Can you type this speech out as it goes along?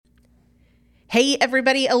Hey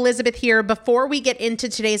everybody, Elizabeth here. Before we get into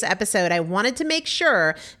today's episode, I wanted to make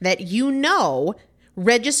sure that you know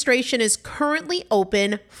registration is currently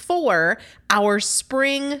open for our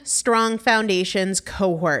Spring Strong Foundations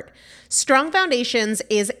cohort. Strong Foundations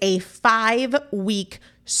is a 5-week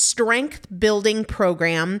strength building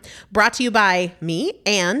program brought to you by me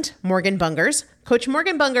and Morgan Bungers. Coach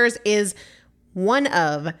Morgan Bungers is one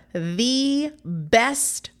of the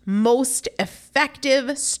best, most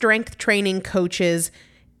effective strength training coaches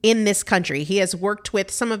in this country. He has worked with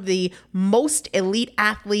some of the most elite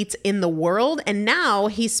athletes in the world, and now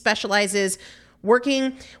he specializes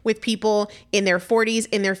working with people in their 40s,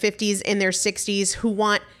 in their 50s, in their 60s who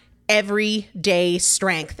want everyday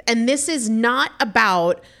strength. And this is not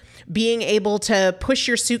about being able to push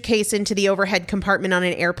your suitcase into the overhead compartment on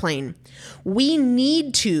an airplane. We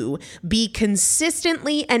need to be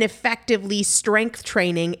consistently and effectively strength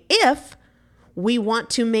training if we want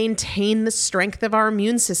to maintain the strength of our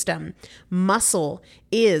immune system. Muscle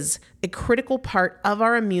is a critical part of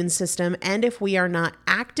our immune system, and if we are not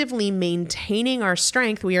actively maintaining our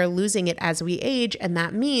strength, we are losing it as we age, and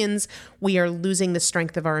that means we are losing the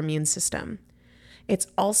strength of our immune system. It's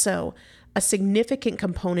also a significant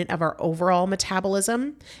component of our overall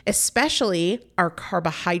metabolism, especially our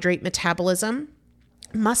carbohydrate metabolism.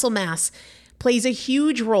 Muscle mass plays a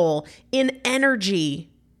huge role in energy,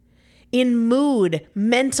 in mood,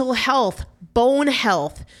 mental health, bone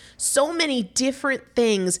health, so many different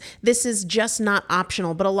things. This is just not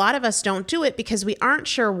optional, but a lot of us don't do it because we aren't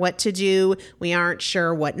sure what to do. We aren't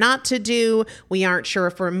sure what not to do. We aren't sure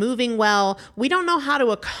if we're moving well. We don't know how to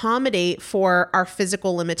accommodate for our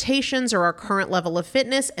physical limitations or our current level of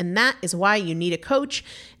fitness, and that is why you need a coach,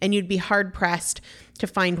 and you'd be hard-pressed to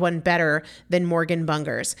find one better than Morgan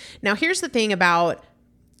Bungers. Now, here's the thing about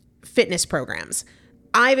fitness programs.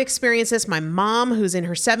 I've experienced this. My mom, who's in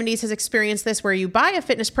her 70s, has experienced this, where you buy a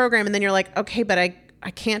fitness program and then you're like, okay, but I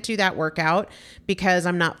can't do that workout because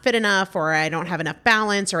I'm not fit enough, or I don't have enough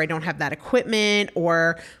balance, or I don't have that equipment,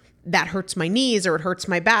 or that hurts my knees, or it hurts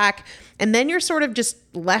my back. And then you're sort of just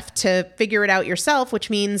left to figure it out yourself, which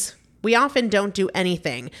means we often don't do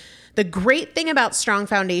anything. The great thing about Strong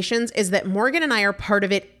Foundations is that Morgan and I are part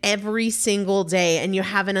of it every single day, and you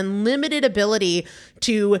have an unlimited ability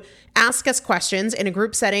to ask us questions in a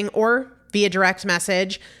group setting or via direct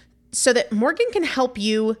message so that Morgan can help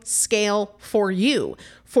you scale for you,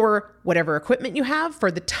 for whatever equipment you have, for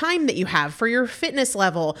the time that you have, for your fitness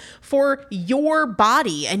level, for your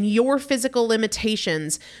body and your physical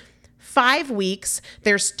limitations. 5 weeks,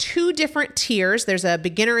 there's 2 different tiers. There's a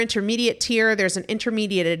beginner intermediate tier. There's an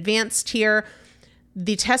intermediate advanced tier.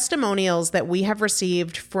 The testimonials that we have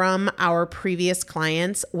received from our previous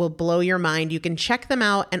clients will blow your mind. You can check them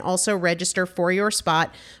out and also register for your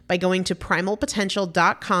spot by going to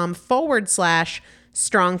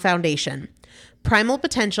primalpotential.com/strong foundation.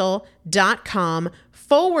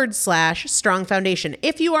 primalpotential.com/strong foundation.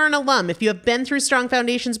 If you are an alum, if you have been through Strong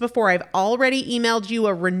Foundations before, I've already emailed you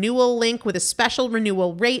a renewal link with a special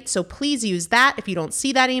renewal rate, so please use that. If you don't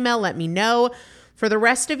see that email, let me know. For the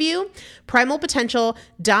rest of you,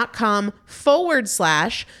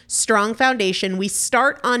 primalpotential.com/strong foundation. We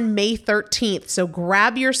start on May 13th, so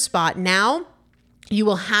grab your spot now. You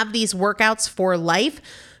will have these workouts for life.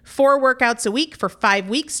 4 workouts a week for 5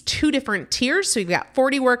 weeks, 2 different tiers. So you've got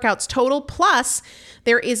 40 workouts total. Plus,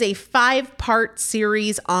 there is a 5-part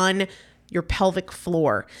series on your pelvic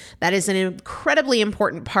floor. That is an incredibly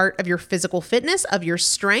important part of your physical fitness, of your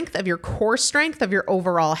strength, of your core strength, of your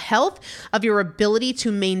overall health, of your ability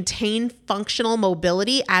to maintain functional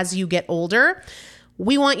mobility as you get older.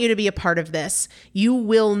 We want you to be a part of this. You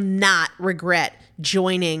will not regret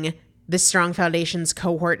joining the Strong Foundations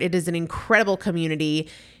cohort. It is an incredible community.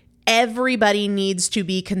 Everybody needs to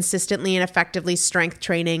be consistently and effectively strength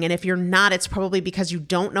training. And if you're not, it's probably because you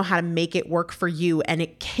don't know how to make it work for you. And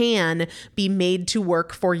it can be made to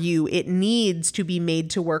work for you. It needs to be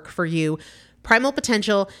made to work for you.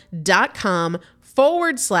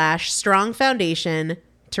 primalpotential.com/strong foundation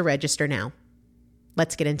to register now.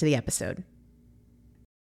 Let's get into the episode.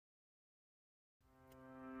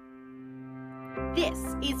 This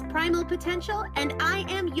is Primal Potential, and I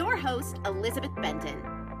am your host, Elizabeth Benton.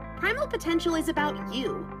 Primal Potential is about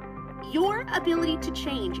you. Your ability to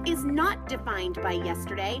change is not defined by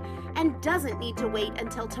yesterday and doesn't need to wait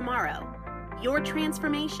until tomorrow. Your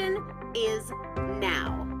transformation is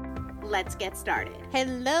now. Let's get started.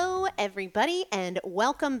 Hello, everybody, and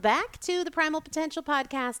welcome back to the Primal Potential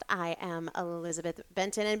Podcast. I am Elizabeth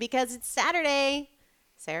Benton, and because it's Saturday,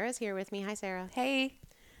 Sarah's here with me. Hi, Sarah. Hey.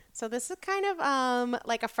 So this is kind of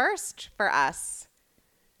like a first for us.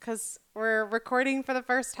 because we're recording for the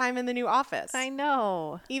first time in the new office. I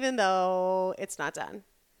know. Even though it's not done.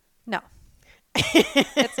 No,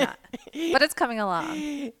 it's not. But it's coming along.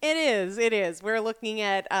 It is. It is. We're looking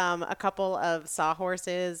at a couple of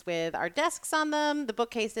sawhorses with our desks on them. The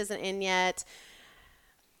bookcase isn't in yet.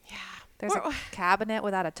 Yeah. There's a cabinet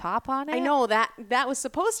without a top on it. I know that was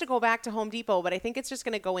supposed to go back to Home Depot, but I think it's just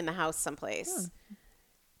going to go in the house someplace.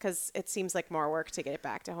 Because it seems like more work to get it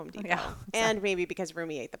back to Home Depot. Yeah, and maybe because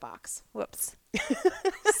Rumi ate the box. Whoops.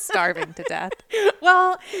 Starving to death.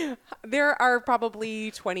 Well, there are probably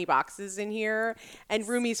 20 boxes in here, and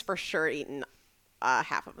Rumi's for sure eaten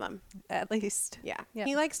half of them. At least. Yeah. Yeah.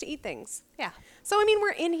 He likes to eat things. Yeah. So, I mean,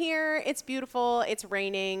 we're in here. It's beautiful. It's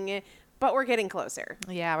raining, but we're getting closer.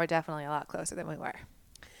 Yeah, we're definitely a lot closer than we were.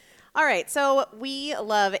 All right. So we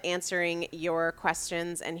love answering your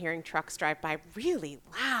questions and hearing trucks drive by really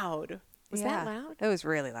loud. Was that loud? It was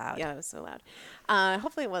really loud. Yeah, it was so loud.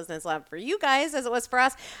 Hopefully it wasn't as loud for you guys as it was for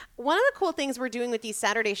us. One of the cool things we're doing with these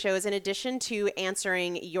Saturday shows, in addition to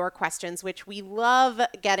answering your questions, which we love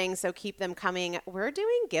getting, so keep them coming, we're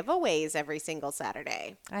doing giveaways every single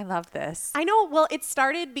Saturday. I love this. I know. Well, it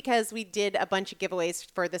started because we did a bunch of giveaways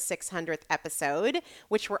for the 600th episode,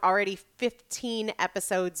 which were already 15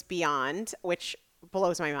 episodes beyond, which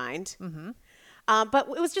blows my mind. Mm-hmm. But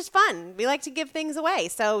it was just fun. We like to give things away.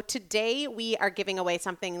 So today we are giving away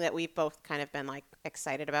something that we've both kind of been like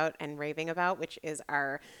excited about and raving about, which is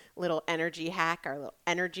our little energy hack, our little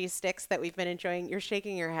energy sticks that we've been enjoying. You're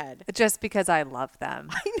shaking your head. Just because I love them.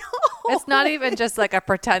 I know. It's not even just like a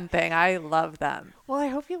pretend thing. I love them. Well, I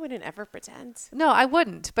hope you wouldn't ever pretend. No, I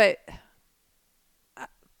wouldn't. But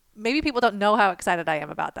maybe people don't know how excited I am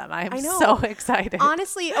about them. I am so excited.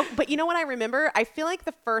 Honestly, but you know what I remember? I feel like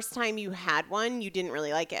the first time you had one, you didn't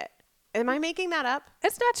really like it. Am I making that up?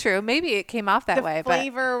 It's not true. Maybe it came off that way. The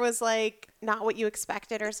flavor was like not what you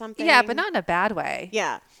expected or something. Yeah, but not in a bad way.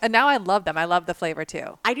 Yeah. And now I love them. I love the flavor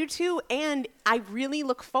too. I do too. And I really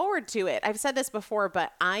look forward to it. I've said this before,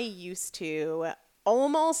 but I used to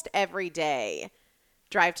almost every day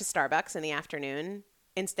drive to Starbucks in the afternoon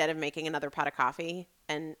instead of making another pot of coffee.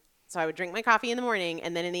 And so I would drink my coffee in the morning,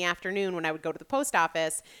 and then in the afternoon when I would go to the post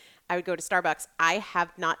office, I would go to Starbucks. I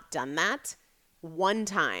have not done that one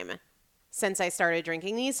time since I started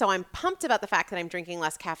drinking these. So I'm pumped about the fact that I'm drinking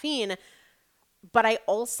less caffeine, but I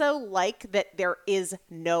also like that there is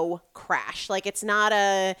no crash. Like, it's not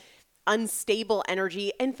a unstable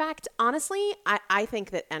energy. In fact, honestly, I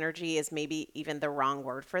think that energy is maybe even the wrong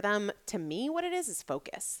word for them. To me, what it is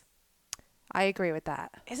focus. I agree with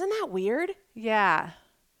that. Isn't that weird? Yeah.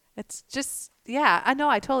 It's just, yeah, I know.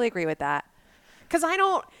 I totally agree with that. Because I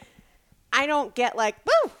don't get like,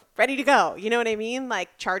 woo, ready to go. You know what I mean?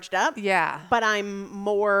 Like charged up. Yeah. But I'm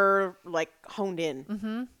more like honed in.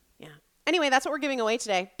 Mm-hmm. Yeah. Anyway, that's what we're giving away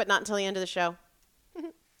today, but not until the end of the show.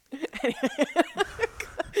 Because,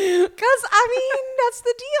 I mean, that's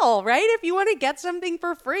the deal, right? If you want to get something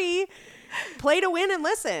for free, play to win and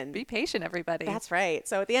listen. Be patient, everybody. That's right.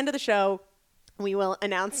 So at the end of the show, we will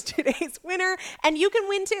announce today's winner, and you can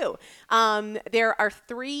win too. There are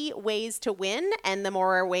 3 ways to win, and the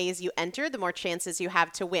more ways you enter, the more chances you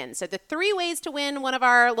have to win. So the 3 ways to win one of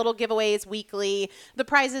our little giveaways weekly, the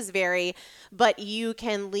prizes vary, but you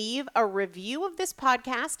can leave a review of this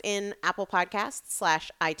podcast in Apple Podcasts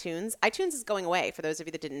 / iTunes. iTunes is going away, for those of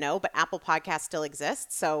you that didn't know, but Apple Podcasts still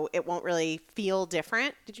exists, so it won't really feel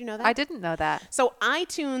different. Did you know that? I didn't know that. So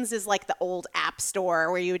iTunes is like the old app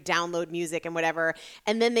store where you would download music and whatever.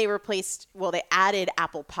 And then they they added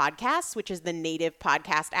Apple Podcasts, which is the native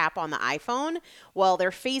podcast app on the iPhone. Well, they're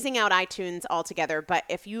phasing out iTunes altogether. But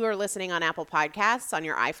if you are listening on Apple Podcasts on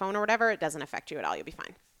your iPhone or whatever, it doesn't affect you at all. You'll be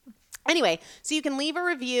fine. Anyway, so you can leave a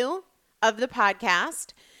review of the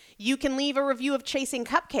podcast. You can leave a review of Chasing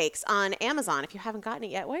Cupcakes on Amazon. If you haven't gotten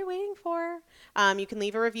it yet, what are you waiting for? You can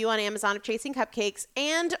leave a review on Amazon of Chasing Cupcakes,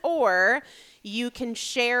 or you can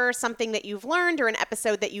share something that you've learned or an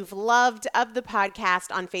episode that you've loved of the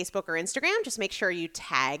podcast on Facebook or Instagram. Just make sure you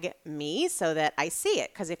tag me so that I see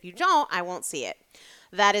it, because if you don't, I won't see it.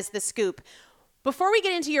 That is the scoop. Before we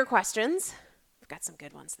get into your questions, we've got some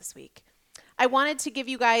good ones this week. I wanted to give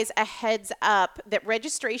you guys a heads up that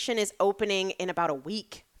registration is opening in about a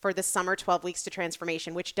week for the summer 12 weeks to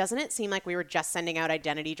transformation, which doesn't it seem like we were just sending out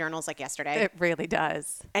identity journals like yesterday? It really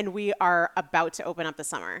does. And we are about to open up the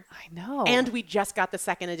summer. I know. And we just got the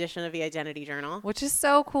second edition of the identity journal. Which is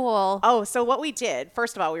so cool. Oh, so what we did,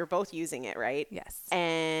 first of all, we were both using it, right? Yes.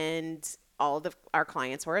 And all of our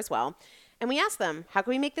clients were as well. And we asked them, how can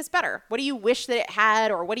we make this better? What do you wish that it had,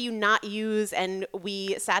 or what do you not use? And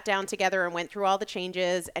we sat down together and went through all the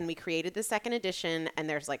changes, and we created the second edition. And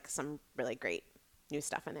there's like some really great new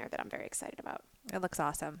stuff in there that I'm very excited about. It looks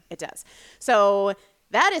awesome. It does. So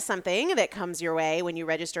that is something that comes your way when you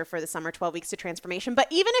register for the Summer 12 Weeks to Transformation. But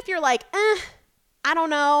even if you're like, I don't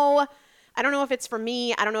know. I don't know if it's for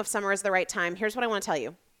me. I don't know if summer is the right time. Here's what I want to tell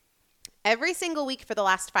you. Every single week for the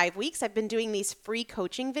last 5 weeks, I've been doing these free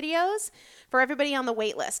coaching videos for everybody on the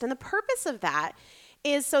wait list. And the purpose of that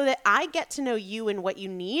is so that I get to know you and what you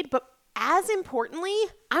need, but as importantly,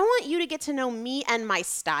 I want you to get to know me and my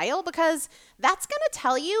style, because that's going to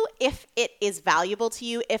tell you if it is valuable to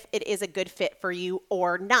you, if it is a good fit for you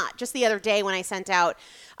or not. Just the other day when I sent out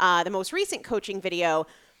the most recent coaching video,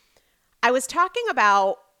 I was talking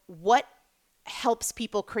about what helps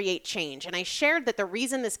people create change. And I shared that the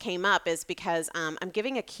reason this came up is because I'm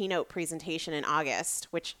giving a keynote presentation in August,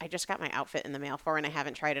 which I just got my outfit in the mail for and I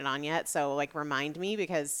haven't tried it on yet. So like remind me,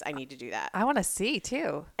 because I need to do that. I want to see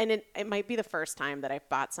too. And it might be the first time that I've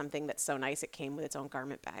bought something that's so nice it came with its own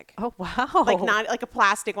garment bag. Oh, wow. Like not like a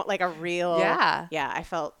plastic one, like a real. Yeah. Yeah. I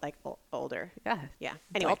felt like older. Yeah. Yeah.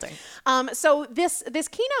 Anyway. Adulting. So this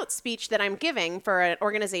keynote speech that I'm giving for an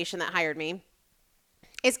organization that hired me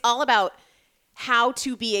is all about how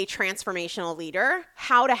to be a transformational leader,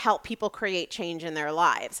 how to help people create change in their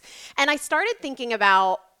lives. And I started thinking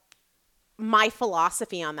about my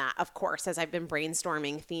philosophy on that, of course, as I've been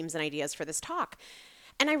brainstorming themes and ideas for this talk.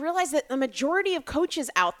 And I realized that the majority of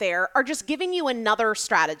coaches out there are just giving you another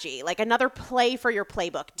strategy, like another play for your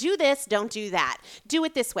playbook. Do this, don't do that. Do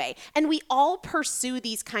it this way. And we all pursue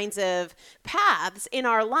these kinds of paths in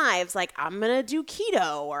our lives, like I'm going to do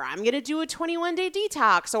keto, or I'm going to do a 21-day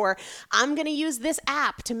detox, or I'm going to use this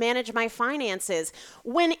app to manage my finances.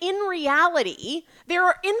 When in reality, there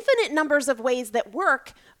are infinite numbers of ways that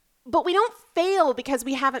work, but we don't fail because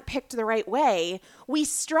we haven't picked the right way. We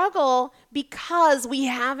struggle because we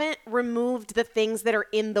haven't removed the things that are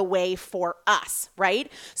in the way for us,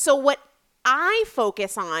 right? So what I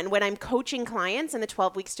focus on when I'm coaching clients in the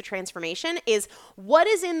 12 Weeks to Transformation is what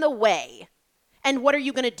is in the way and what are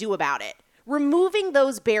you going to do about it? Removing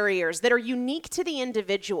those barriers that are unique to the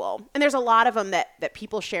individual. And there's a lot of them that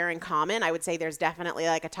people share in common. I would say there's definitely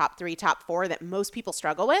like a top 3, top 4 that most people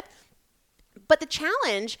struggle with. But the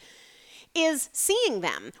challenge is seeing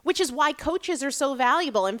them, which is why coaches are so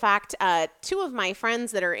valuable. In fact, 2 of my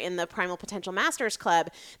friends that are in the Primal Potential Masters Club,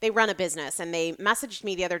 they run a business, and they messaged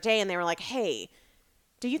me the other day and they were like, hey,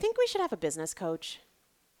 do you think we should have a business coach?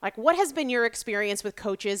 Like, what has been your experience with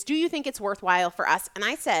coaches? Do you think it's worthwhile for us? And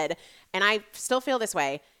I said, and I still feel this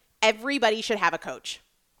way, everybody should have a coach,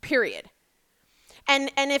 period.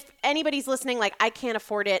 And if anybody's listening, like, I can't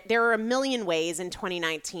afford it, there are a million ways in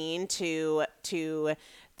 2019 to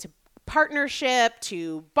partnership,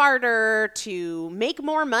 to barter, to make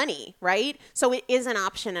more money, right? So it is an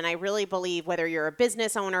option. And I really believe whether you're a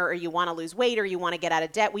business owner or you want to lose weight or you want to get out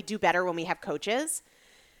of debt, we do better when we have coaches.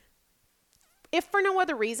 If for no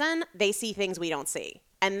other reason, they see things we don't see.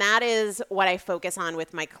 And that is what I focus on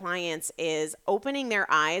with my clients, is opening their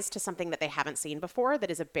eyes to something that they haven't seen before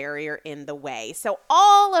that is a barrier in the way. So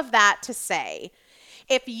all of that to say,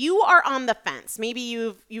 if you are on the fence, maybe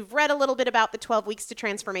you've read a little bit about the 12 Weeks to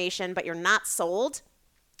Transformation, but you're not sold,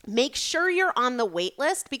 make sure you're on the wait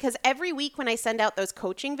list, because every week when I send out those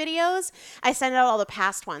coaching videos, I send out all the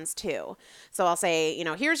past ones too. So I'll say,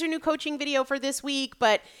 here's your new coaching video for this week,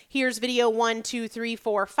 but here's video 1, 2, 3,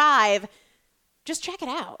 4, 5. Just check it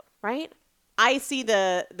out, right? I see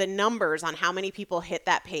the numbers on how many people hit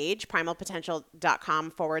that page,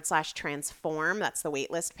 primalpotential.com/transform. That's the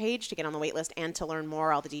waitlist page to get on the waitlist and to learn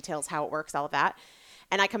more, all the details, how it works, all of that.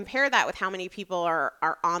 And I compare that with how many people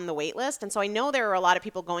are on the waitlist. And so I know there are a lot of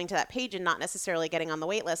people going to that page and not necessarily getting on the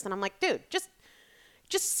waitlist. And I'm like, dude, just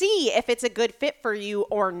see if it's a good fit for you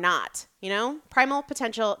or not.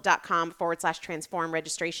 Primalpotential.com/transform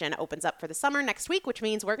registration opens up for the summer next week, which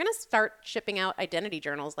means we're going to start shipping out identity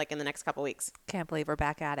journals like in the next couple weeks. Can't believe we're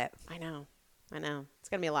back at it. I know. It's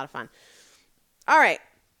going to be a lot of fun. All right.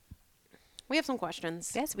 We have some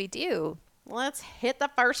questions. Yes, we do. Let's hit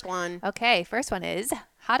the first one. Okay, first one is,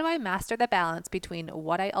 how do I master the balance between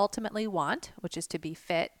what I ultimately want, which is to be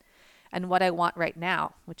fit, and what I want right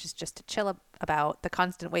now, which is just to chill about the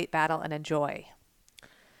constant weight battle and enjoy?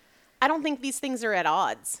 I don't think these things are at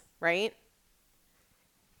odds, right?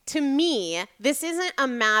 To me, this isn't a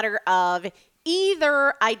matter of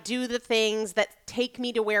either I do the things that take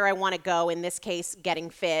me to where I want to go, in this case, getting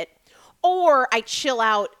fit, or I chill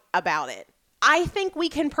out about it. I think we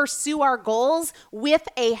can pursue our goals with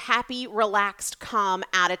a happy, relaxed, calm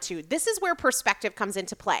attitude. This is where perspective comes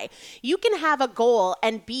into play. You can have a goal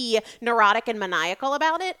and be neurotic and maniacal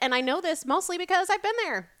about it. And I know this mostly because I've been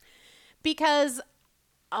there. Because,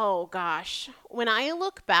 oh gosh, when I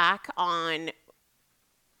look back on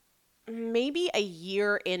maybe a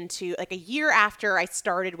year into, like a year after I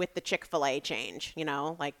started with the Chick-fil-A change,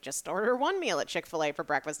 like just order one meal at Chick-fil-A for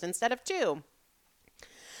breakfast instead of two.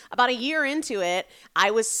 About a year into it,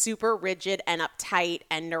 I was super rigid and uptight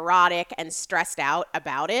and neurotic and stressed out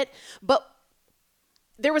about it. But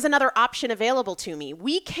there was another option available to me.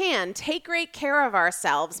 We can take great care of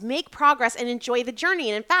ourselves, make progress, and enjoy the journey.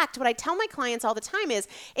 And in fact, what I tell my clients all the time is,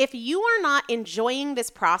 if you are not enjoying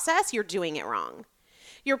this process, you're doing it wrong.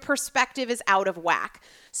 Your perspective is out of whack.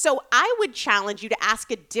 So I would challenge you to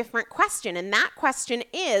ask a different question. And that question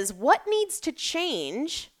is, what needs to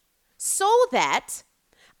change so that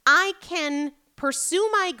I can pursue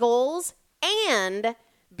my goals and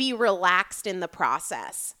be relaxed in the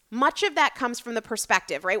process? Much of that comes from the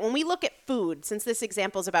perspective, right? When we look at food, since this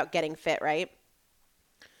example is about getting fit, right?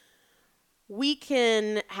 We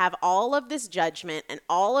can have all of this judgment and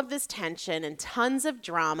all of this tension and tons of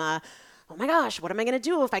drama. Oh my gosh, what am I going to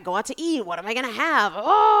do if I go out to eat? What am I going to have?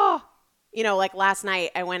 Oh, like last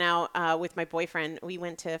night I went out with my boyfriend. We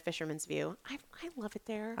went to Fisherman's View. I love it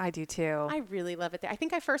there. I do too. I really love it there. I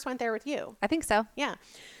think I first went there with you. I think so. Yeah.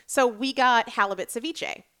 So we got halibut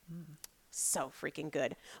ceviche. So freaking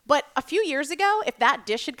good. But a few years ago, if that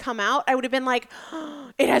dish had come out, I would have been like,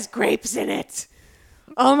 oh, it has grapes in it.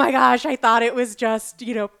 Oh my gosh, I thought it was just,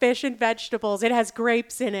 fish and vegetables. It has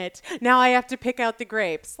grapes in it. Now I have to pick out the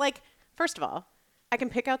grapes. Like, first of all, I can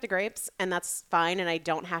pick out the grapes and that's fine and I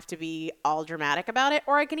don't have to be all dramatic about it.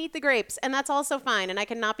 Or I can eat the grapes and that's also fine and I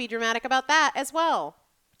can not be dramatic about that as well.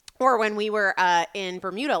 Or when we were in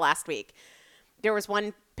Bermuda last week, there was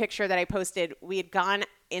one picture that I posted. We had gone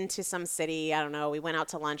into some city. I don't know. We went out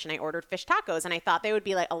to lunch and I ordered fish tacos and I thought they would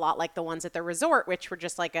be like a lot like the ones at the resort, which were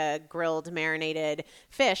just like a grilled marinated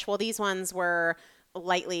fish. Well, these ones were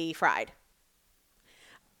lightly fried.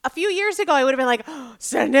 A few years ago, I would have been like, oh,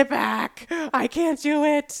 send it back. I can't do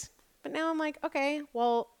it. But now I'm like, okay,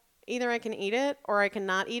 well, either I can eat it or I can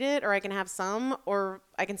not eat it or I can have some or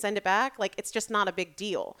I can send it back. Like, it's just not a big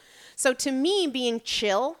deal. So to me, being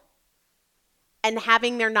chill and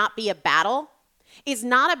having there not be a battle is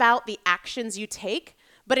not about the actions you take,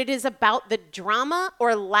 but it is about the drama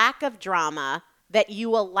or lack of drama that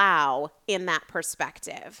you allow in that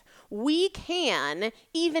perspective. We can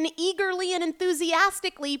even eagerly and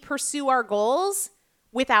enthusiastically pursue our goals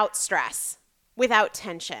without stress, without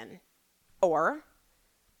tension. Or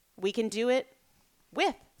we can do it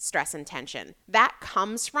with stress and tension. That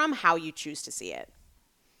comes from how you choose to see it.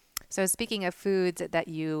 So speaking of foods that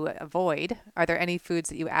you avoid, are there any foods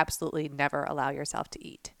that you absolutely never allow yourself to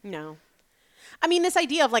eat? No. I mean, this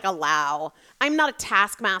idea of like allow, I'm not a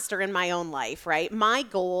taskmaster in my own life, right? My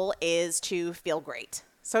goal is to feel great.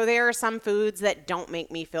 So there are some foods that don't make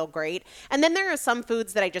me feel great. And then there are some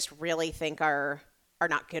foods that I just really think are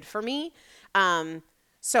not good for me.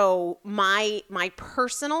 So my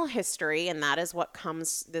personal history, and that is what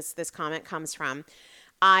this comment comes from,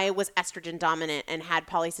 I was estrogen dominant and had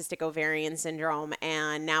polycystic ovarian syndrome,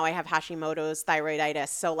 and now I have Hashimoto's thyroiditis.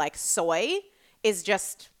 So like soy is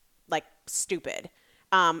just like stupid.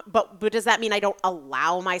 But does that mean I don't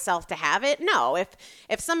allow myself to have it? No.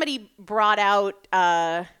 If somebody brought out,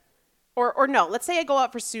 or no, let's say I go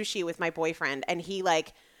out for sushi with my boyfriend and he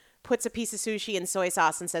like puts a piece of sushi in soy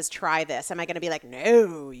sauce and says, try this. Am I going to be like,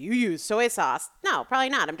 no, you use soy sauce? No, probably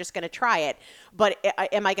not. I'm just going to try it. But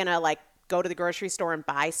am I going to like go to the grocery store and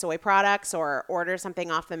buy soy products or order something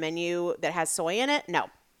off the menu that has soy in it? No.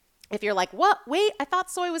 If you're like, what? Wait, I thought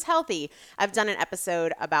soy was healthy. I've done an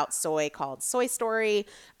episode about soy called Soy Story.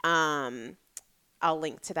 I'll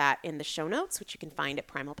link to that in the show notes, which you can find at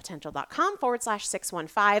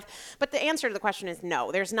primalpotential.com/615. But the answer to the question is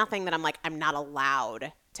no. There's nothing that I'm like, I'm not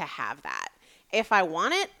allowed to have that. If I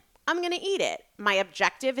want it, I'm going to eat it. My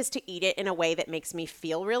objective is to eat it in a way that makes me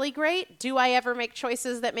feel really great. Do I ever make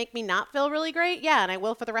choices that make me not feel really great? Yeah, and I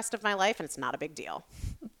will for the rest of my life, and it's not a big deal.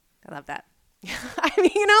 I love that. I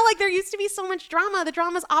mean, like there used to be so much drama. The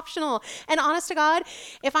drama's optional. And honest to God,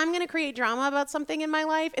 if I'm going to create drama about something in my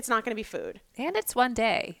life, it's not going to be food. And it's one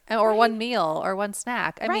day or one meal or one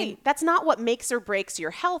snack. I mean, that's not what makes or breaks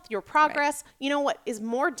your health, your progress. Right. You know what is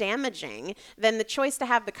more damaging than the choice to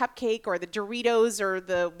have the cupcake or the Doritos or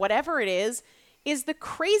the whatever it is the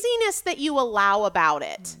craziness that you allow about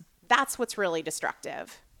it. That's what's really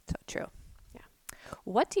destructive. So true.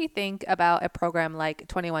 What do you think about a program like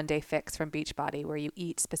 21 Day Fix from Beachbody, where you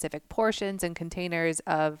eat specific portions and containers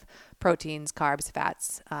of proteins, carbs,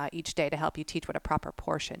 fats each day to help you teach what a proper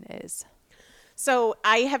portion is? So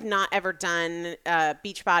I have not ever done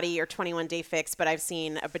Beachbody or 21 Day Fix, but I've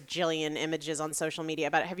seen a bajillion images on social media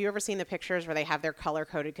about it. Have you ever seen the pictures where they have their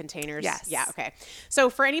color-coded containers? Yes. Yeah, okay. So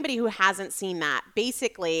for anybody who hasn't seen that,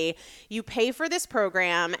 basically you pay for this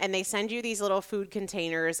program and they send you these little food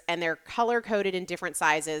containers and they're color-coded in different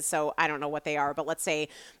sizes. So I don't know what they are, but let's say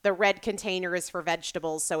the red container is for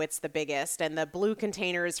vegetables, so it's the biggest, and the blue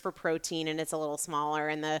container is for protein and it's a little smaller,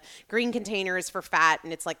 and the green container is for fat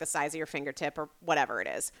and it's like the size of your fingertip or whatever it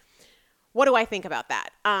is. What do I think about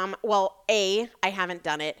that? Well, A, I haven't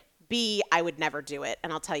done it. B, I would never do it,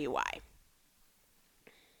 and I'll tell you why.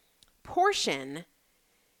 Portion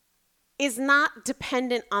is not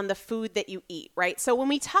dependent on the food that you eat, right? So when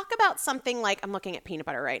we talk about something like, I'm looking at peanut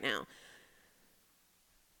butter right now.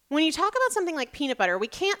 When you talk about something like peanut butter, we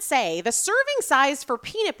can't say the serving size for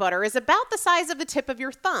peanut butter is about the size of the tip of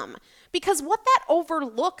your thumb, because what that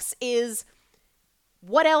overlooks is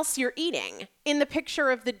what else you're eating in the picture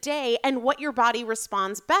of the day and what your body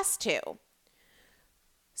responds best to.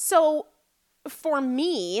 So for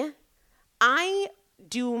me, I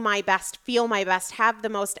do my best, feel my best, have the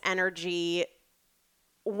most energy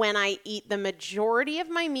when I eat the majority of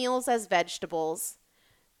my meals as vegetables,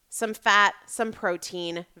 some fat, some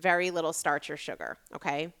protein, very little starch or sugar,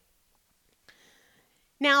 okay?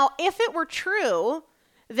 Now, if it were true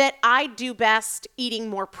that I do best eating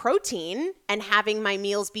more protein and having my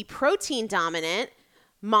meals be protein dominant,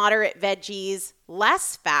 moderate veggies,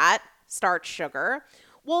 less fat, starch, sugar,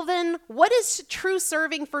 well then what is true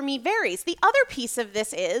serving for me varies. The other piece of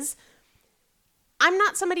this is I'm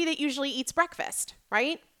not somebody that usually eats breakfast,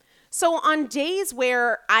 right? So on days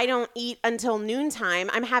where I don't eat until noontime,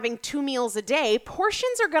 I'm having 2 meals a day,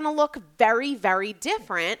 portions are going to look very, very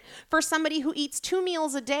different for somebody who eats 2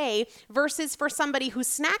 meals a day versus for somebody who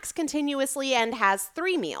snacks continuously and has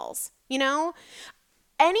 3 meals, you know?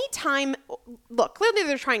 Anytime, look, clearly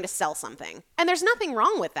they're trying to sell something, and there's nothing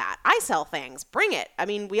wrong with that. I sell things, bring it. I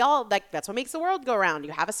mean, we all, like, that's what makes the world go round.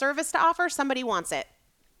 You have a service to offer, somebody wants it.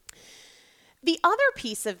 The other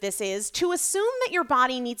piece of this is to assume that your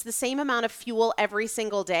body needs the same amount of fuel every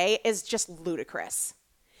single day is just ludicrous.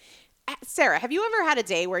 Sarah, have you ever had a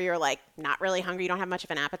day where you're like not really hungry, you don't have much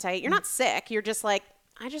of an appetite? You're not sick, you're just like,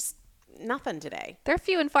 nothing today. They're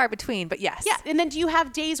few and far between, but yes. Yeah, and then do you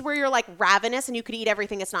have days where you're like ravenous and you could eat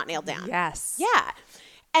everything that's not nailed down? Yes. Yeah,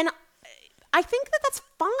 and I think that that's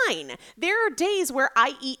fine. There are days where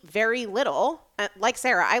I eat very little. Like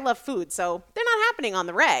Sarah, I love food, so they're not happening on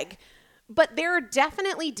the reg. But there are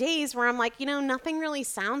definitely days where I'm like, you know, nothing really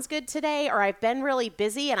sounds good today, or I've been really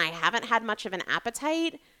busy and I haven't had much of an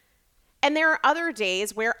appetite. And there are other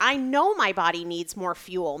days where I know my body needs more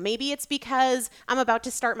fuel. Maybe it's because I'm about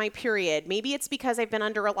to start my period. Maybe it's because I've been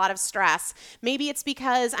under a lot of stress. Maybe it's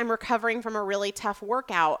because I'm recovering from a really tough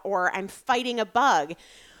workout or I'm fighting a bug.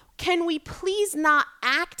 Can we please not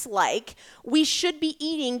act like we should be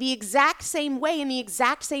eating the exact same way in the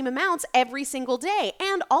exact same amounts every single day?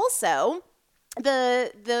 And also,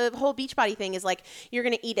 the whole Beachbody thing is like, you're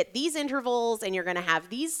going to eat at these intervals and you're going to have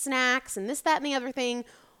these snacks and this, that, and the other thing.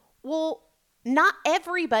 Well, not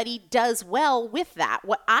everybody does well with that.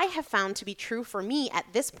 What I have found to be true for me at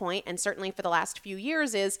this point, and certainly for the last few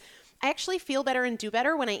years, is I actually feel better and do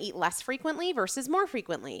better when I eat less frequently versus more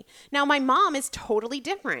frequently. Now, my mom is totally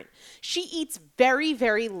different. She eats very,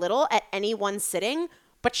 very little at any one sitting,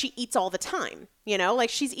 but she eats all the time. You know, like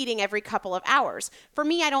she's eating every couple of hours. For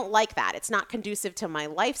me, I don't like that. It's not conducive to my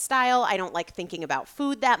lifestyle. I don't like thinking about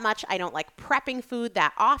food that much. I don't like prepping food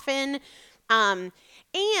that often.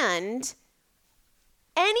 And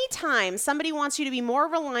anytime somebody wants you to be more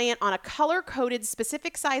reliant on a color-coded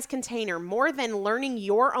specific size container more than learning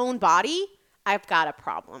your own body, I've got a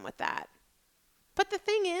problem with that. But the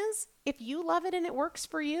thing is, if you love it and it works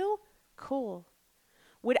for you, cool.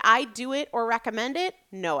 Would I do it or recommend it?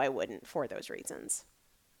 No, I wouldn't for those reasons.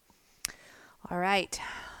 All right.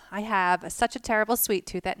 I have such a terrible sweet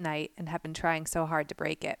tooth at night and have been trying so hard to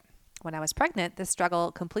break it. When I was pregnant, this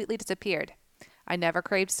struggle completely disappeared. I never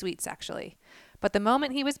craved sweets, actually. But the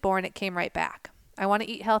moment he was born, it came right back. I want to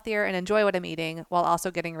eat healthier and enjoy what I'm eating while also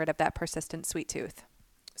getting rid of that persistent sweet tooth.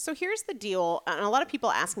 So here's the deal. And a lot of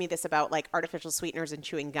people ask me this about like artificial sweeteners and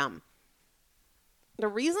chewing gum. The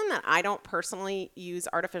reason that I don't personally use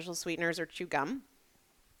artificial sweeteners or chew gum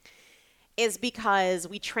is because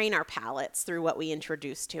we train our palates through what we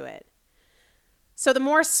introduce to it. So the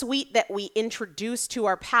more sweet that we introduce to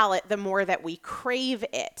our palate, the more that we crave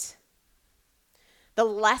it. The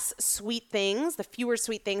less sweet things, the fewer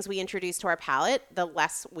sweet things we introduce to our palate, the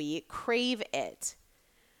less we crave it.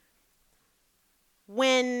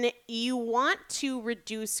 When you want to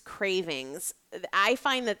reduce cravings, I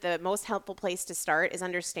find that the most helpful place to start is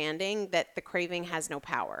understanding that the craving has no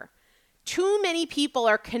power. Too many people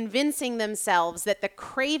are convincing themselves that the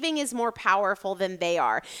craving is more powerful than they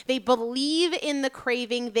are. They believe in the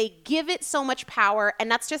craving, they give it so much power, and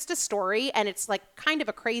that's just a story, and it's like kind of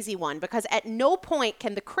a crazy one, because at no point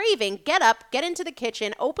can the craving get up, get into the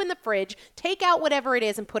kitchen, open the fridge, take out whatever it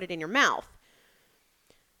is, and put it in your mouth.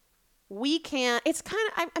 We can't, it's kind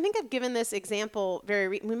of, I think I've given this example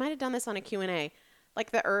we might have done this on a Q&A,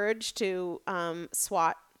 like the urge to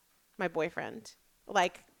swat my boyfriend.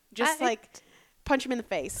 Like, just punch him in the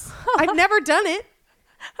face. I've never done it.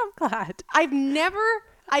 I'm glad. I've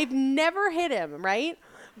never hit him, right?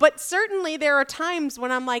 But certainly there are times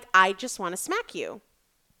when I'm like, I just want to smack you,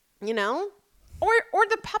 you know? Or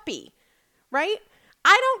the puppy, right?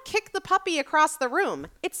 I don't kick the puppy across the room.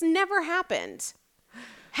 It's never happened.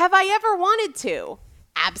 Have I ever wanted to?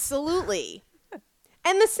 Absolutely.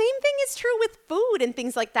 And the same thing is true with food and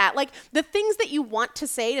things like that. Like the things that you want to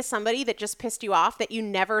say to somebody that just pissed you off that you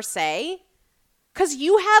never say, because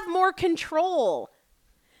you have more control.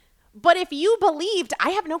 But if you believed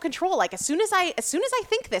I have no control, like as soon as I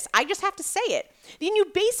think this, I just have to say it, then you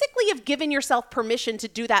basically have given yourself permission to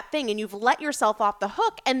do that thing and you've let yourself off the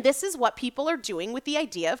hook. And this is what people are doing with the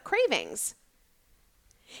idea of cravings.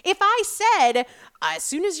 If I said, as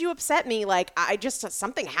soon as you upset me, like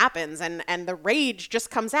something happens and the rage just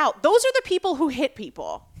comes out, those are the people who hit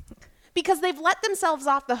people because they've let themselves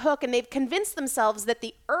off the hook and they've convinced themselves that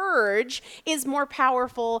the urge is more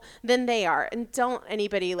powerful than they are. And don't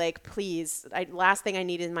anybody please, last thing I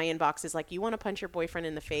need in my inbox is you want to punch your boyfriend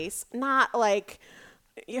in the face? Not like,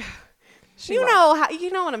 yeah. You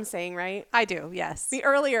know what I'm saying, right? I do, yes.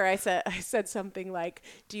 Earlier I said something like,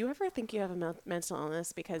 do you ever think you have a mental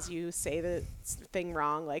illness because you say the thing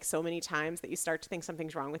wrong so many times that you start to think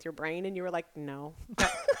something's wrong with your brain? And you were like, no.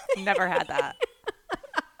 Never had that.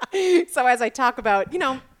 So as I talk about,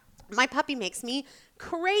 my puppy makes me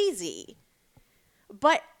crazy.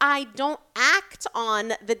 But I don't act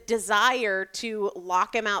on the desire to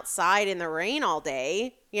lock him outside in the rain all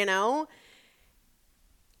day,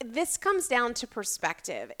 This comes down to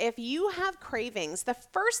perspective. If you have cravings, the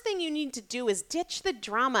first thing you need to do is ditch the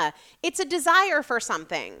drama. It's a desire for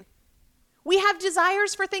something. We have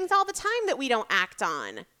desires for things all the time that we don't act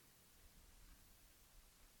on.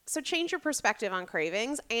 So change your perspective on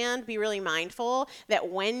cravings and be really mindful that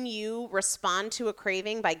when you respond to a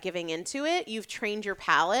craving by giving into it, you've trained your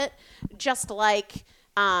palate. Just like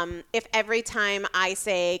if every time I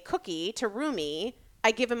say cookie to Rumi, I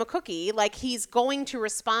give him a cookie, he's going to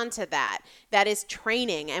respond to that. That is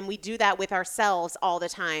training, and we do that with ourselves all the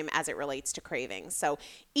time as it relates to cravings. So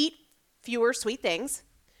eat fewer sweet things,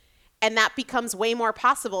 and that becomes way more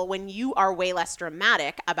possible when you are way less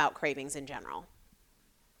dramatic about cravings in general.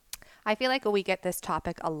 I feel like we get this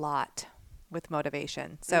topic a lot with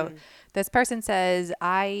motivation. So this person says,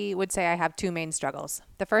 I would say I have two main struggles.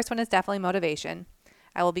 The first one is definitely motivation.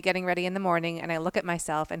 I will be getting ready in the morning, and I look at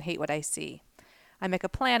myself and hate what I see. I make a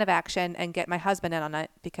plan of action and get my husband in on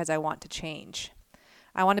it because I want to change.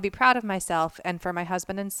 I want to be proud of myself and for my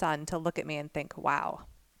husband and son to look at me and think, wow.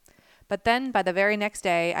 But then by the very next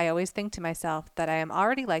day, I always think to myself that I am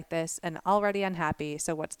already like this and already unhappy,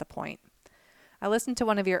 so what's the point? I listened to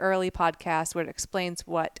one of your early podcasts where it explains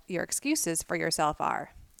what your excuses for yourself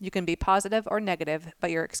are. You can be positive or negative,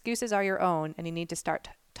 but your excuses are your own and you need to start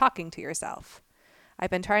talking to yourself. I've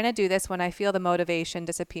been trying to do this when I feel the motivation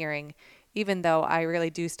disappearing, even though I really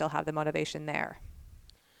do still have the motivation there.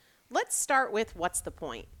 Let's start with what's the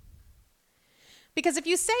point? Because if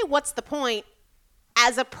you say what's the point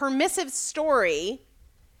as a permissive story,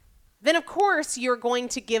 then of course you're going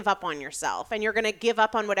to give up on yourself and you're going to give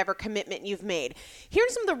up on whatever commitment you've made.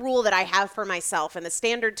 Here's the rule that I have for myself and the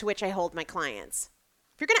standard to which I hold my clients.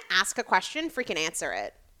 If you're going to ask a question, freaking answer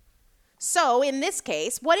it. So in this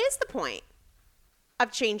case, what is the point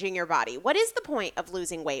of changing your body? What is the point of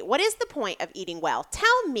losing weight? What is the point of eating well?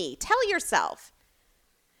 Tell me, tell yourself.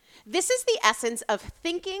 This is the essence of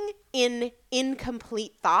thinking in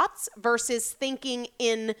incomplete thoughts versus thinking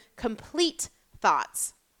in complete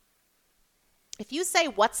thoughts. If you say,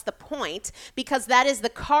 what's the point? Because that is the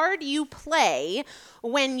card you play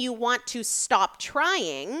when you want to stop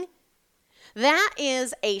trying, that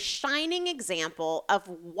is a shining example of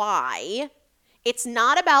why It's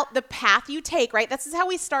not about the path you take, right? This is how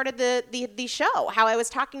we started the show, how I was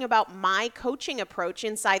talking about my coaching approach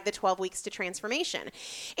inside the 12 Weeks to Transformation.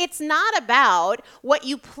 It's not about what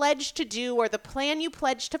you pledge to do or the plan you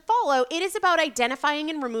pledge to follow. It is about identifying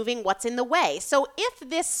and removing what's in the way. So if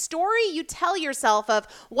this story you tell yourself of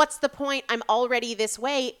what's the point, I'm already this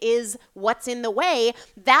way, is what's in the way,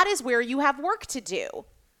 that is where you have work to do.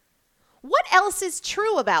 What else is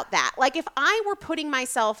true about that? Like if I were putting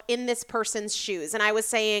myself in this person's shoes and I was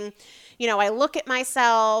saying, you know, I look at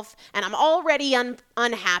myself and I'm already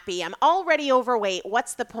unhappy, I'm already overweight,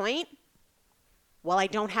 what's the point? Well, I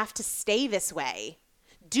don't have to stay this way.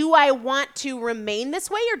 Do I want to remain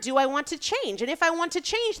this way or do I want to change? And if I want to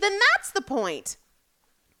change, then that's the point.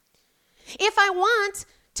 If I want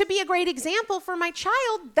to be a great example for my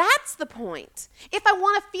child, that's the point. If I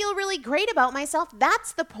want to feel really great about myself,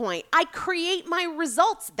 that's the point. I create my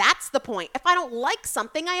results, that's the point. If I don't like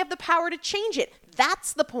something, I have the power to change it.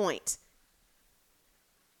 That's the point.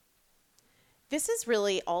 This is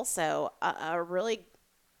really also a really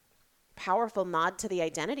powerful nod to the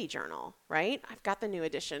identity journal, right? I've got the new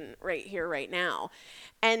edition right here, right now.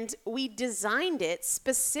 And we designed it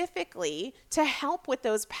specifically to help with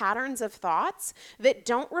those patterns of thoughts that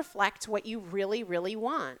don't reflect what you really, really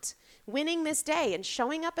want. Winning this day and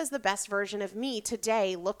showing up as the best version of me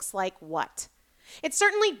today looks like what? It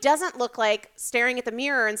certainly doesn't look like staring at the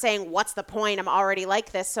mirror and saying, what's the point? I'm already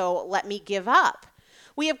like this, so let me give up.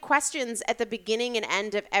 We have questions at the beginning and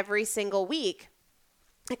end of every single week.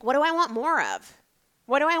 Like, what do I want more of?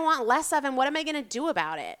 What do I want less of? And what am I going to do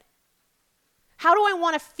about it? How do I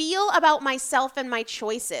want to feel about myself and my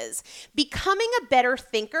choices? Becoming a better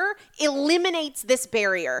thinker eliminates this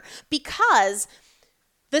barrier because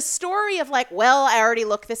the story of like, well, I already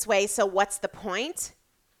look this way, so what's the point?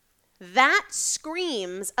 That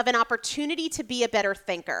screams of an opportunity to be a better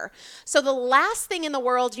thinker. So the last thing in the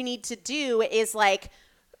world you need to do is like,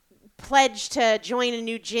 pledge to join a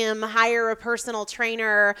new gym, hire a personal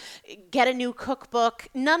trainer, get a new cookbook.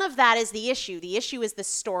 None of that is the issue. The issue is the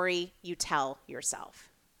story you tell yourself.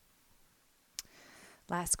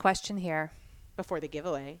 Last question here. Before the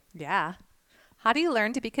giveaway. Yeah. How do you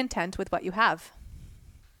learn to be content with what you have?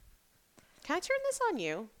 Can I turn this on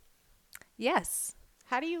you? Yes.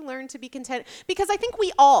 How do you learn to be content? Because I think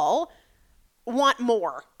we all want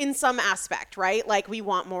more in some aspect, right? Like we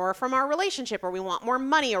want more from our relationship, or we want more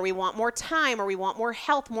money, or we want more time, or we want more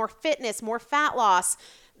health, more fitness, more fat loss.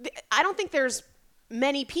 I don't think there's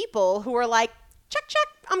many people who are like, check,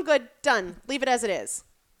 I'm good, done, leave it as it is.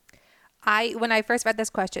 When I first read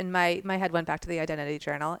this question, my head went back to the identity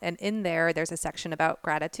journal, and in there's a section about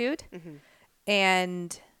gratitude. Mm-hmm.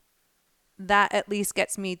 And that at least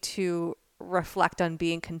gets me to reflect on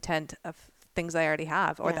being content of things I already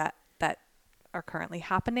have, or that are currently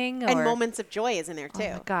happening. And moments of joy is in there too.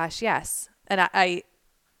 Oh my gosh, yes. And I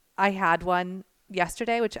had one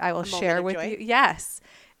yesterday, which I will share with you. Yes.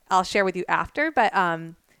 I'll share with you after, but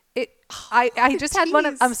I just had one.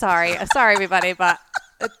 I'm sorry everybody, but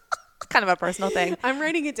it's kind of a personal thing. I'm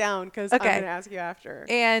writing it down because I'm going to ask you after.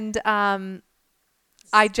 And I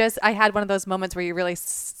had one of those moments where you really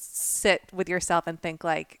sit with yourself and think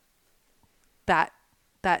like,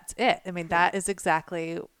 that's it. I mean, that is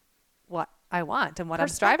exactly what I want and what I'm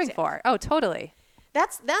striving for. Oh, totally.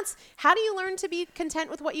 That's how do you learn to be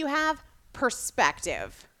content with what you have?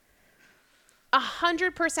 Perspective.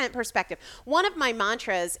 100% perspective. One of my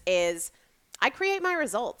mantras is I create my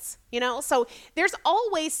results, so there's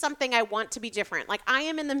always something I want to be different. Like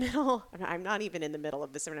I'm not even in the middle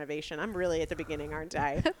of this renovation. I'm really at the beginning, aren't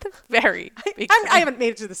I? At the very beginning. I haven't made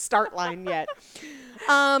it to the start line yet.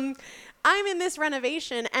 I'm in this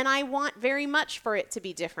renovation and I want very much for it to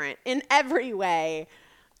be different in every way,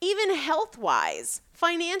 even health-wise,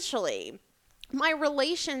 financially, my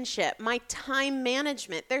relationship, my time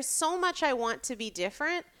management. There's so much I want to be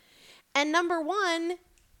different. And number one,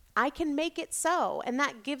 I can make it so. And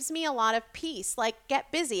that gives me a lot of peace. Like,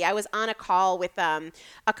 get busy. I was on a call with a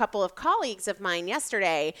couple of colleagues of mine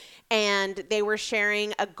yesterday, and they were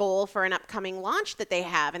sharing a goal for an upcoming launch that they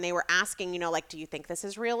have. And they were asking, do you think this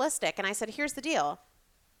is realistic? And I said, here's the deal.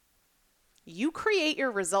 You create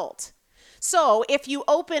your result. So if you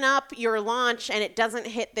open up your launch and it doesn't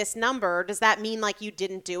hit this number, does that mean like you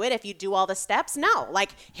didn't do it if you do all the steps? No,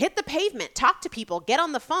 like hit the pavement, talk to people, get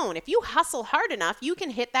on the phone. If you hustle hard enough, you can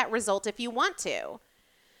hit that result if you want to.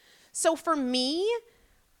 So for me,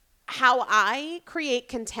 how I create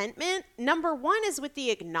contentment, number one is with the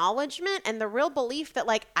acknowledgement and the real belief that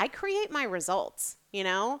like I create my results,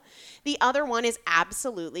 The other one is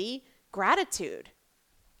absolutely gratitude.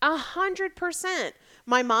 100%.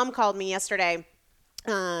 My mom called me yesterday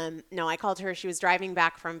No, I called her. She was driving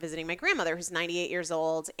back from visiting my grandmother, who's 98 years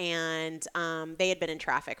old, and they had been in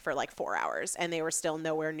traffic for like 4 hours, and they were still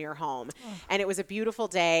nowhere near home. And it was a beautiful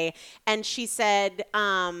day. And she said,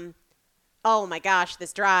 oh my gosh,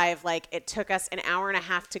 this drive, like it took us an hour and a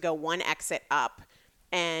half to go one exit up.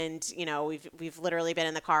 And, you know, we've literally been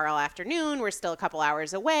in the car all afternoon. We're still a couple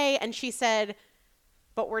hours away. And she said,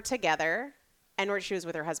 but we're together. And she was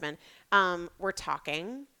with her husband. We're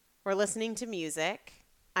talking. We're listening to music.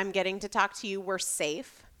 I'm getting to talk to you. We're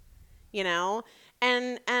safe, you know?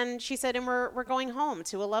 And she said, and we're going home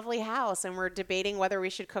to a lovely house, and we're debating whether we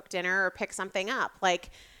should cook dinner or pick something up. Like,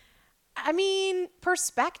 I mean,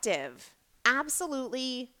 perspective.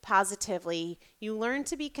 Absolutely, positively. You learn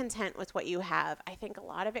to be content with what you have. I think a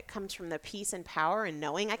lot of it comes from the peace and power and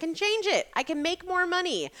knowing I can change it. I can make more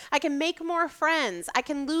money. I can make more friends. I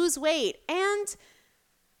can lose weight. And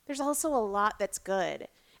there's also a lot that's good.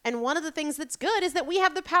 And one of the things that's good is that we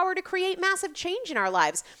have the power to create massive change in our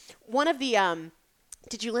lives. One of the,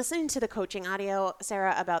 did you listen to the coaching audio,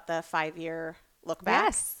 Sarah, about the 5-year look back?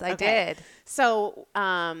 Yes, I did. So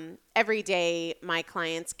every day my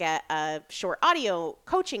clients get a short audio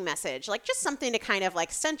coaching message, like just something to kind of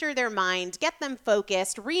like center their mind, get them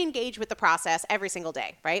focused, re-engage with the process every single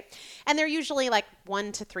day, right? And they're usually like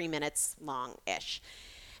 1 to 3 minutes long-ish.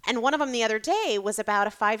 And one of them the other day was about a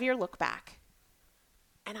 5-year look back.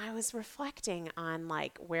 And I was reflecting on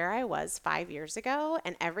like where I was 5 years ago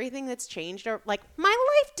and everything that's changed. Or like my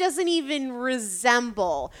life doesn't even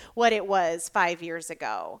resemble what it was 5 years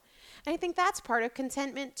ago. And I think that's part of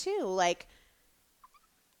contentment too. Like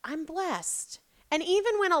I'm blessed. And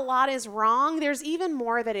even when a lot is wrong, there's even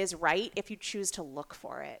more that is right if you choose to look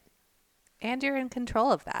for it. And you're in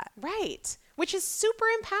control of that. Right. Which is super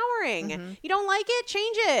empowering. You don't like it?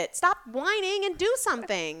 Change it. Stop whining and do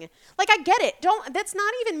something. Like, I get it. That's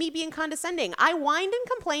not even me being condescending. I whined and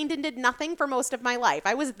complained and did nothing for most of my life.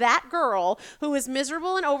 I was that girl who was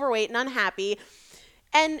miserable and overweight and unhappy.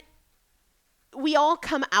 And we all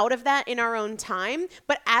come out of that in our own time.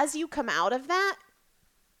 But as you come out of that,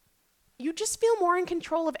 you just feel more in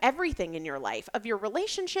control of everything in your life, of your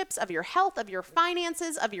relationships, of your health, of your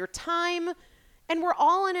finances, of your time. And we're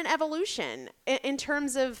all in an evolution in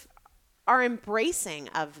terms of our embracing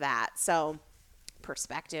of that. So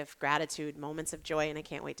perspective, gratitude, moments of joy. And I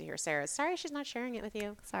can't wait to hear Sarah's. Sorry she's not sharing it with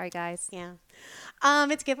you. Sorry, guys. Yeah.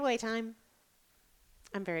 It's giveaway time.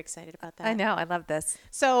 I'm very excited about that. I know. I love this.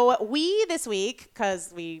 So we this week,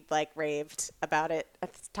 because we like raved about it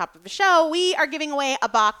at the top of the show, we are giving away a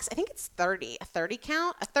box. I think it's 30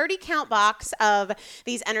 count box of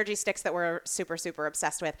these energy sticks that we're super, super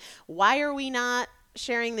obsessed with. Why are we not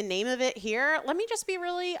sharing the name of it here? Let me just be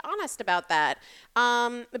really honest about that.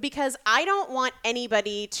 Because I don't want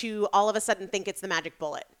anybody to all of a sudden think it's the magic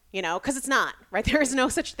bullet. You know, because it's not, right? There is no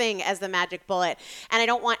such thing as the magic bullet. And I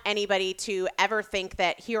don't want anybody to ever think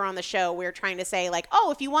that here on the show, we're trying to say like,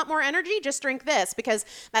 oh, if you want more energy, just drink this, because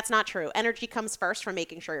that's not true. Energy comes first from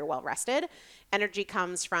making sure you're well rested. Energy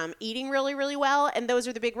comes from eating really, really well. And those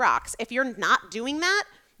are the big rocks. If you're not doing that,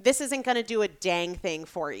 this isn't going to do a dang thing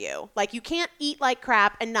for you. Like you can't eat like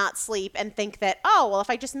crap and not sleep and think that, oh, well, if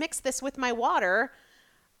I just mix this with my water,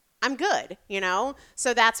 I'm good, you know?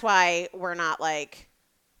 So that's why we're not like,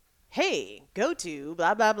 hey, go to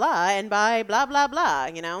blah, blah, blah and buy blah, blah, blah,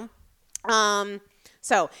 you know? And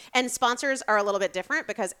sponsors are a little bit different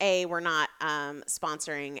because A, we're not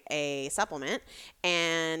sponsoring a supplement,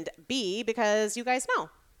 and B, because you guys know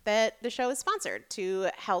that the show is sponsored to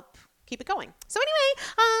help keep it going. So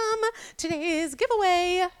anyway, today's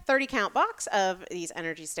giveaway 30 count box of these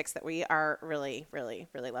energy sticks that we are really, really,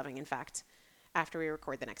 really loving. In fact, after we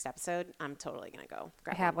record the next episode, I'm totally going to go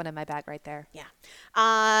grab I have one in my bag right there. Yeah.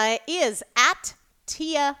 Is at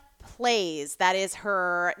Tia Plays. That is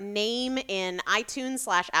her name in iTunes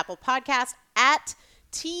 / Apple Podcast, at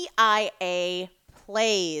TIA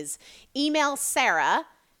Plays. Email Sarah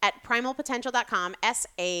at primalpotential.com,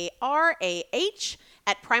 SARAH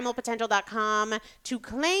at primalpotential.com to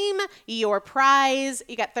claim your prize.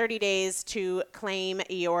 You got 30 days to claim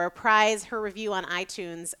your prize. Her review on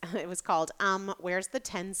iTunes, it was called, where's the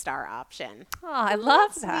 10-star option? Oh, I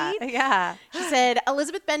love that. Yeah. She said,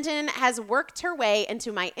 Elizabeth Benton has worked her way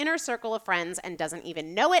into my inner circle of friends and doesn't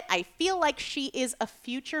even know it. I feel like she is a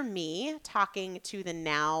future me talking to the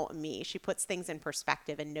now me. She puts things in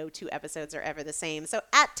perspective and no two episodes are ever the same. So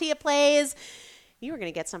at Tia Plays, you are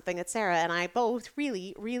going to get something that Sarah and I both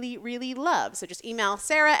really, really, really love. So just email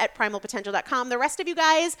Sarah at primalpotential.com. The rest of you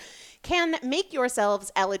guys can make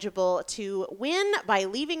yourselves eligible to win by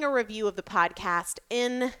leaving a review of the podcast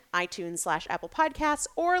in iTunes / Apple Podcasts,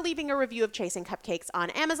 or leaving a review of Chasing Cupcakes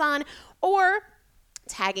on Amazon, or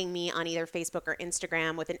tagging me on either Facebook or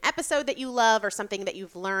Instagram with an episode that you love or something that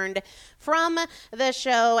you've learned from the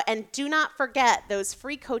show. And do not forget those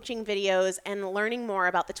free coaching videos and learning more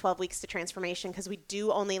about the 12 Weeks to Transformation, because we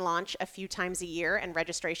do only launch a few times a year and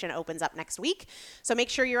registration opens up next week. So make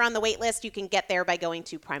sure you're on the wait list. You can get there by going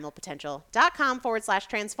to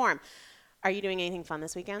primalpotential.com/transform. Are you doing anything fun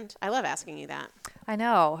this weekend? I love asking you that. I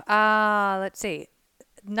know. Let's see.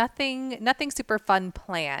 Nothing super fun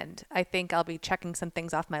planned. I think I'll be checking some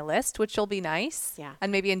things off my list, which will be nice. Yeah.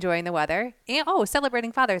 And maybe enjoying the weather. And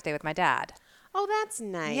celebrating Father's Day with my dad. Oh, that's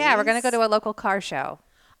nice. Yeah, we're going to go to a local car show.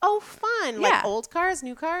 Oh, fun. Yeah. Like old cars,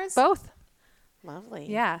 new cars? Both. Lovely.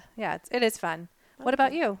 Yeah. It is fun. Okay. What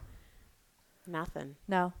about you? Nothing.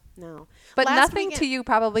 No. But Last nothing weekend, to you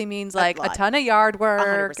probably means like a lot. ton of yard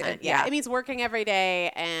work. 100%. Yeah. It means working every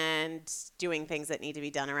day and doing things that need to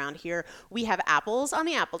be done around here. We have apples on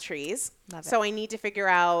the apple trees. Love it. So I need to figure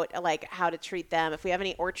out like how to treat them. If we have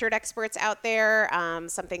any orchard experts out there,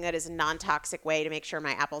 something that is a non-toxic way to make sure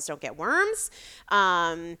my apples don't get worms.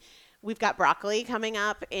 We've got broccoli coming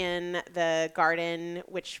up in the garden,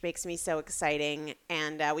 which makes me so exciting.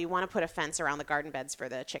 And we want to put a fence around the garden beds for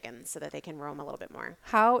the chickens so that they can roam a little bit more.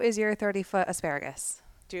 How is your 30-foot asparagus?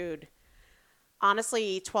 Dude,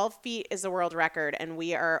 honestly, 12 feet is the world record, and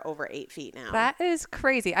we are over 8 feet now. That is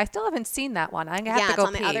crazy. I still haven't seen that one. I'm going to have to go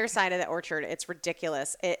it's on the other side of the orchard. It's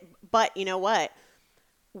ridiculous. But you know what?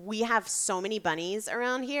 We have so many bunnies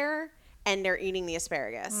around here, and they're eating the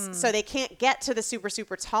asparagus. So they can't get to the super,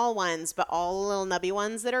 super tall ones, but all the little nubby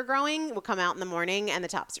ones that are growing will come out in the morning and the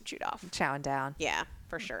tops are chewed off. Chowing down. Yeah,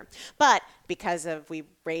 for sure. But because we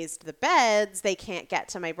raised the beds, they can't get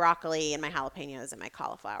to my broccoli and my jalapenos and my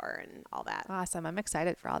cauliflower and all that. Awesome. I'm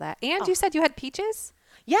excited for all that. And you said you had peaches?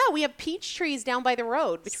 Yeah, we have peach trees down by the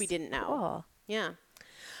road, which we didn't know. Cool. Yeah.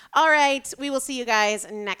 All right. We will see you guys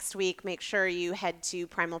next week. Make sure you head to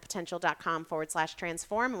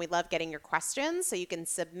primalpotential.com/transform. And we love getting your questions. So you can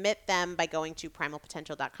submit them by going to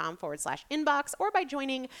primalpotential.com/inbox or by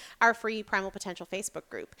joining our free Primal Potential Facebook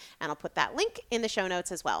group. And I'll put that link in the show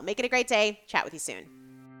notes as well. Make it a great day. Chat with you soon.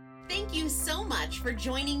 Thank you so much for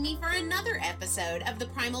joining me for another episode of the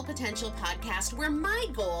Primal Potential Podcast, where my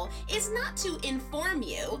goal is not to inform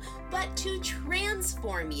you, but to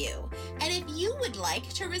transform you. And if you would like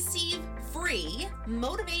to receive free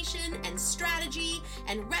motivation and strategy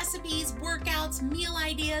and recipes, workouts, meal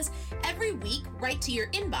ideas every week right to your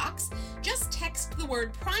inbox, just text the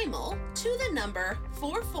word primal to the number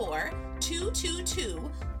 44222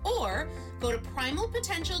 or go to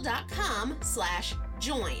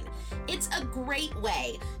primalpotential.com/join. It's a great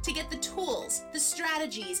way to get the tools, the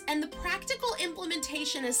strategies, and the practical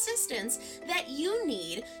implementation assistance that you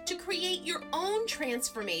need to create your own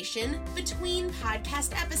transformation between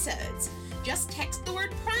podcast episodes. Just text the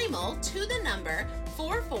word primal to the number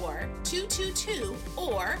 44222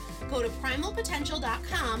 or go to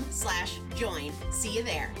primalpotential.com/join. See you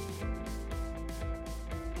there.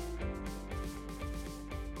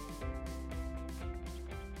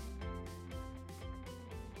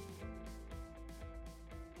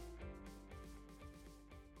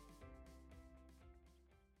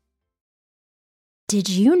 Did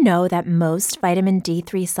you know that most vitamin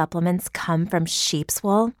D3 supplements come from sheep's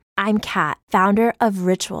wool? I'm Kat, founder of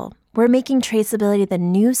Ritual. We're making traceability the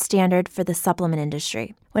new standard for the supplement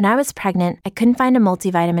industry. When I was pregnant, I couldn't find a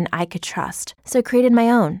multivitamin I could trust, so I created my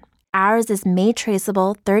own. Ours is made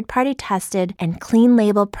traceable, third-party tested, and clean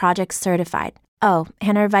label project certified. Oh,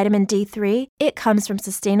 and our vitamin D3? It comes from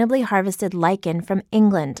sustainably harvested lichen from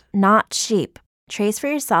England, not sheep. Trace for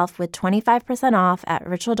yourself with 25% off at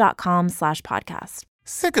ritual.com/podcast.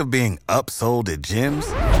 Sick of being upsold at gyms?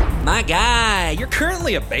 My guy, you're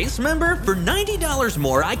currently a base member. For $90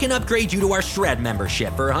 more, I can upgrade you to our Shred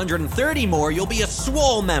membership. For $130 more, you'll be a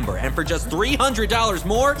Swole member. And for just $300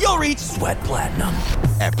 more, you'll reach Sweat Platinum.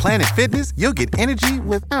 At Planet Fitness, you'll get energy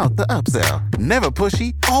without the upsell. Never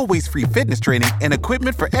pushy, always free fitness training and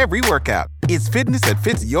equipment for every workout. It's fitness that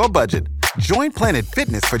fits your budget. Join Planet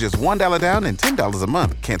Fitness for just $1 down and $10 a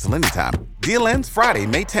month. Cancel anytime. Deal ends Friday,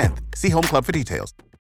 May 10th. See Home Club for details.